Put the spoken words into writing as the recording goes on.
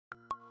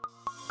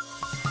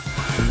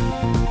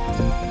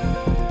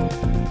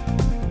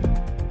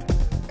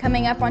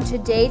Coming up on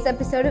today's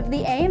episode of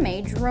the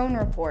AMA Drone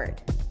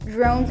Report.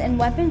 Drones and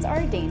weapons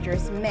are a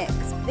dangerous mix.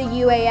 The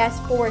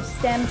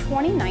UAS4STEM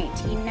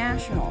 2019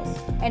 Nationals.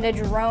 And a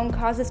drone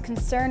causes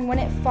concern when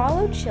it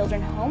followed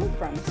children home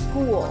from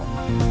school.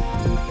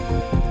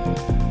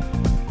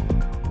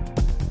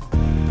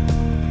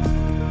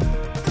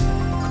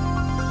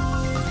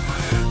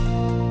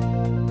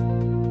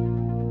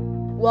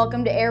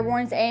 Welcome to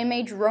Airborne's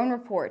AMA Drone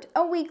Report,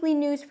 a weekly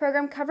news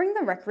program covering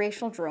the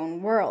recreational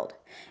drone world.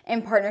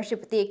 In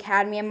partnership with the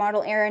Academy of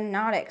Model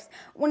Aeronautics,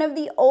 one of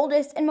the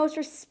oldest and most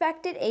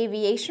respected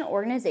aviation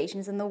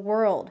organizations in the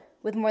world,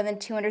 with more than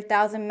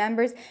 200,000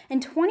 members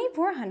and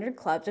 2,400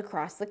 clubs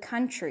across the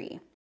country.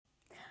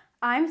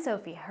 I'm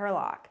Sophie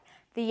Herlock.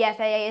 The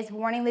FAA is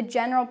warning the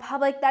general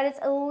public that it's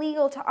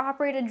illegal to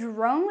operate a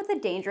drone with a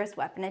dangerous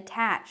weapon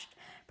attached.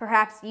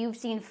 Perhaps you've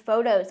seen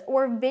photos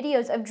or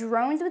videos of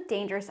drones with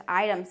dangerous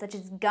items such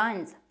as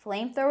guns,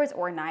 flamethrowers,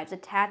 or knives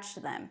attached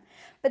to them.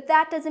 But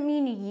that doesn't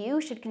mean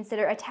you should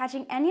consider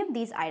attaching any of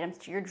these items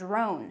to your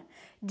drone.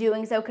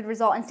 Doing so could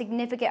result in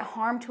significant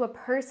harm to a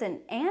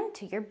person and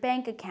to your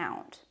bank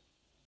account.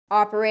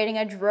 Operating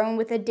a drone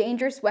with a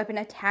dangerous weapon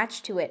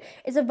attached to it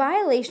is a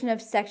violation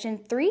of Section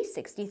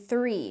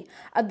 363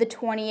 of the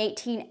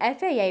 2018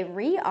 FAA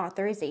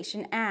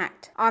Reauthorization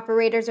Act.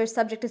 Operators are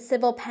subject to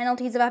civil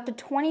penalties of up to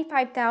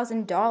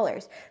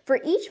 $25,000 for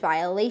each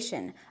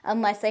violation,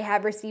 unless they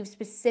have received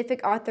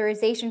specific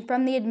authorization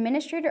from the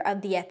administrator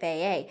of the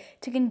FAA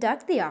to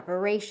conduct the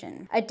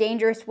operation. A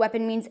dangerous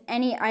weapon means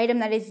any item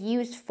that is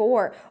used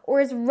for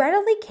or is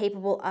readily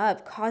capable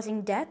of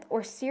causing death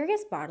or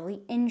serious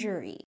bodily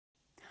injury.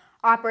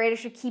 Operators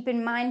should keep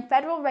in mind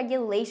federal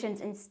regulations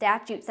and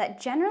statutes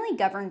that generally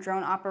govern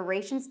drone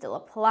operations still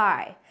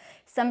apply.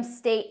 Some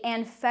state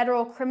and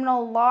federal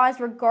criminal laws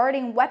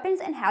regarding weapons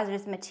and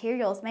hazardous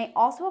materials may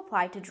also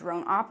apply to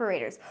drone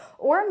operators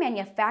or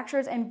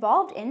manufacturers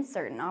involved in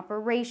certain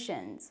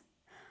operations.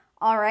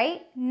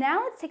 Alright,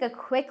 now let's take a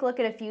quick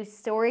look at a few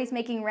stories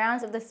making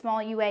rounds of the small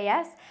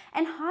UAS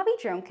and hobby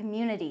drone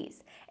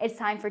communities. It's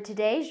time for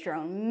today's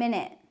Drone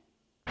Minute.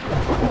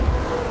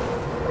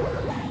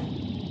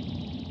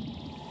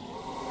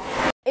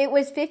 It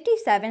was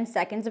 57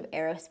 seconds of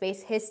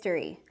aerospace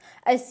history.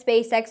 A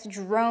SpaceX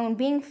drone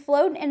being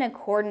flown in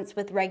accordance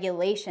with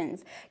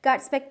regulations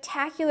got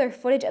spectacular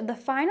footage of the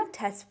final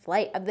test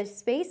flight of the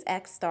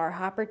SpaceX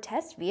Starhopper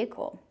test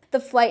vehicle. The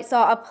flight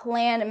saw a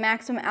planned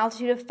maximum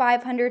altitude of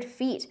 500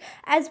 feet,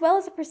 as well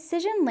as a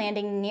precision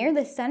landing near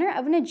the center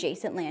of an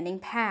adjacent landing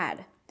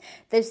pad.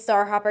 The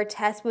Starhopper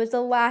test was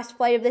the last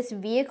flight of this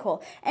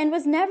vehicle and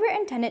was never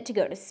intended to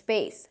go to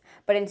space,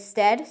 but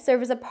instead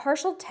served as a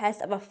partial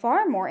test of a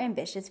far more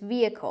ambitious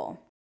vehicle.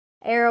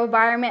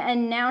 AeroVironment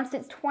announced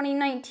its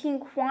 2019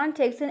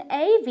 Quantix and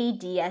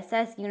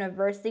AVDSS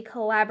University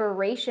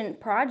collaboration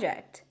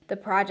project. The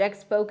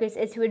project's focus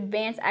is to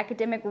advance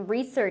academic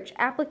research,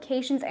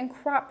 applications, and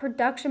crop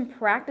production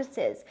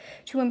practices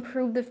to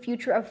improve the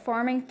future of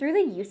farming through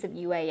the use of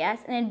UAS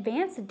and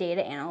advanced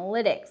data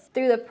analytics.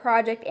 Through the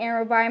project,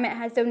 AeroVironment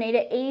has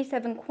donated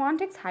 87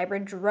 Quantix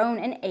hybrid drone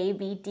and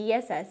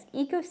AVDSS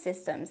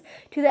ecosystems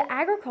to the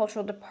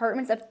agricultural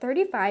departments of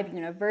 35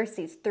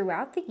 universities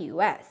throughout the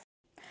U.S.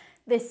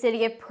 The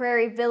city of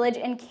Prairie Village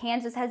in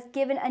Kansas has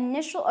given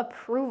initial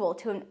approval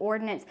to an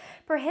ordinance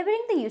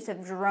prohibiting the use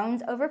of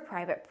drones over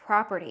private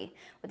property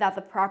without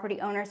the property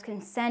owner's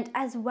consent,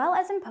 as well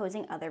as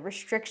imposing other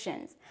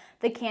restrictions.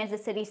 The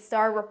Kansas City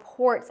Star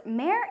reports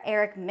Mayor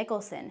Eric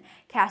Mickelson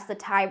cast the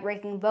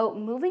tie-breaking vote,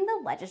 moving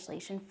the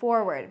legislation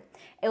forward.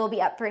 It will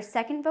be up for a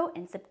second vote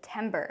in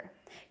September.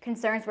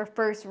 Concerns were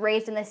first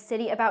raised in the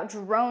city about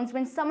drones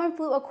when someone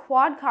flew a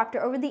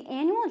quadcopter over the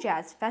annual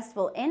Jazz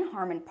Festival in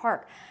Harmon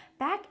Park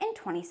back in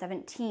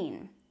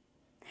 2017.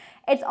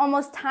 It's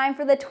almost time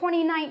for the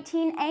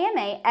 2019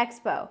 AMA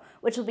Expo,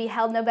 which will be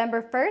held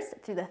November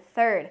 1st through the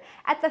 3rd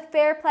at the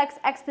Fairplex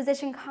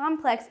Exposition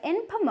Complex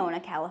in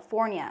Pomona,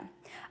 California.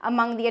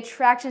 Among the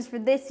attractions for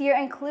this year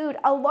include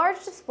a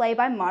large display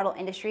by model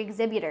industry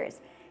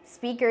exhibitors,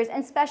 speakers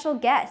and special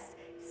guests,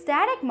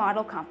 static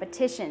model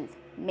competitions,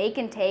 make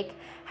and take,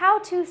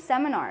 how-to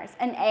seminars,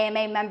 an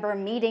AMA member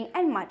meeting,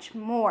 and much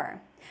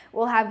more.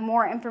 We'll have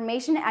more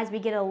information as we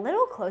get a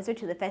little closer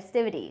to the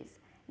festivities.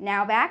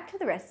 Now back to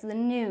the rest of the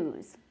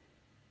news.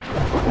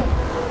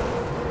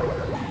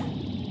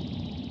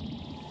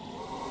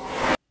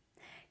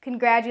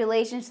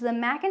 Congratulations to the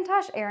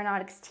McIntosh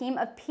Aeronautics team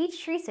of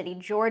Peachtree City,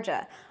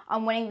 Georgia,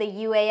 on winning the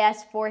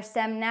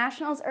UAS4STEM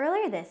Nationals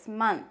earlier this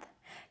month.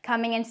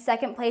 Coming in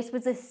second place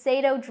was the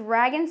Sato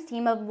Dragons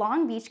team of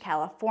Long Beach,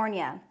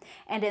 California,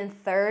 and in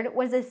third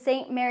was the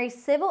St.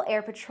 Mary's Civil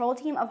Air Patrol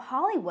team of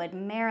Hollywood,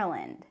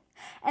 Maryland.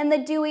 And the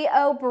Dewey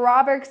O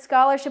Broberg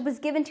Scholarship was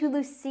given to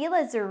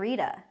Lucila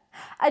Zurita.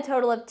 A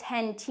total of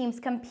 10 teams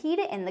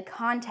competed in the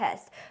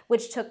contest,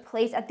 which took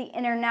place at the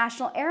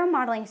International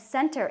Aeromodeling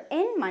Center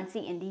in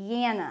Muncie,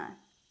 Indiana.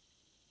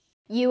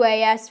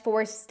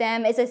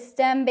 UAS4STEM is a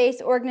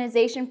STEM-based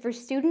organization for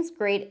students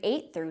grade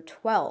 8 through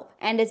 12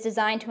 and is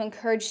designed to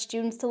encourage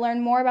students to learn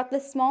more about the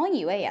small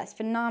UAS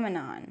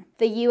phenomenon.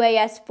 The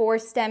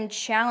UAS4STEM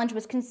Challenge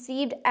was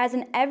conceived as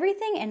an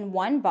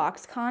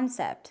everything-in-one-box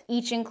concept.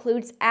 Each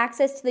includes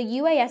access to the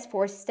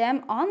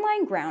UAS4STEM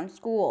online ground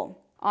school,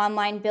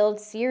 online build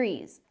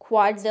series,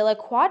 Quadzilla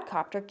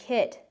quadcopter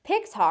kit,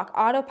 Pixhawk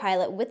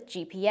autopilot with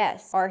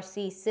GPS,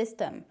 RC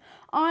system,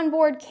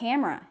 onboard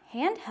camera,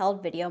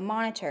 handheld video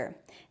monitor,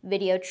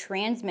 video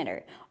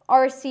transmitter,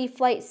 RC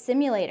flight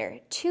simulator,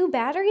 2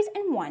 batteries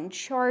and 1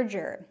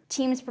 charger.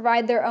 Teams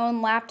provide their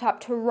own laptop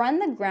to run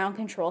the ground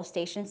control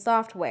station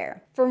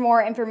software. For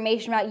more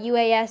information about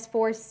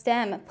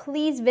UAS4STEM,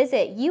 please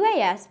visit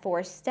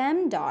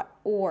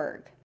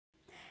uas4stem.org.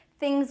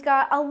 Things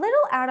got a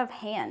little out of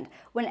hand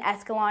when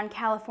Escalon,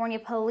 California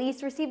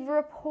police received a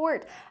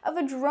report of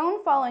a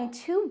drone following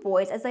 2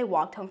 boys as they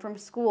walked home from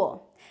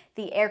school.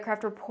 The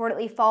aircraft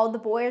reportedly followed the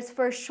boys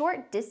for a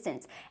short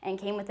distance and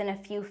came within a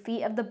few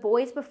feet of the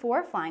boys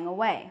before flying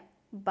away.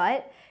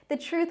 But the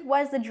truth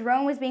was the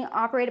drone was being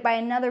operated by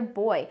another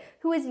boy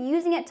who was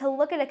using it to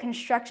look at a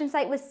construction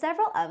site with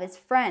several of his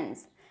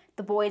friends.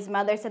 The boy's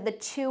mother said the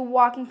 2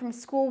 walking from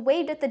school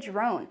waved at the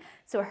drone,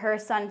 so her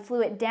son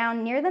flew it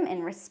down near them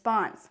in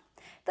response.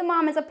 The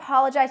mom has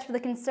apologized for the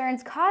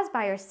concerns caused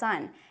by her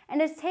son and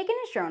has taken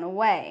his drone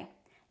away.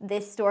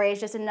 This story is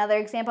just another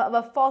example of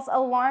a false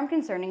alarm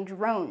concerning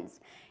drones.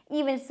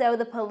 Even so,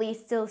 the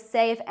police still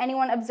say if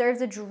anyone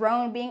observes a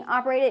drone being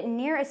operated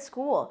near a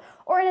school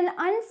or in an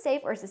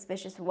unsafe or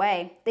suspicious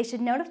way, they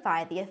should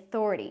notify the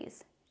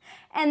authorities.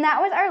 And that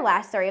was our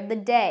last story of the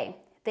day.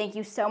 Thank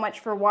you so much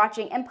for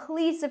watching, and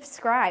please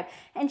subscribe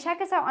and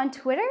check us out on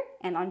Twitter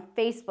and on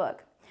Facebook.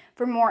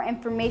 For more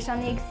information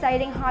on the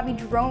exciting hobby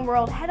drone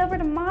world, head over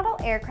to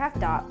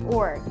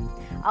modelaircraft.org.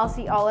 I'll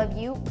see all of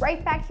you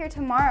right back here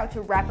tomorrow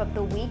to wrap up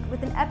the week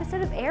with an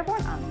episode of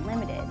Airborne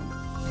Unlimited.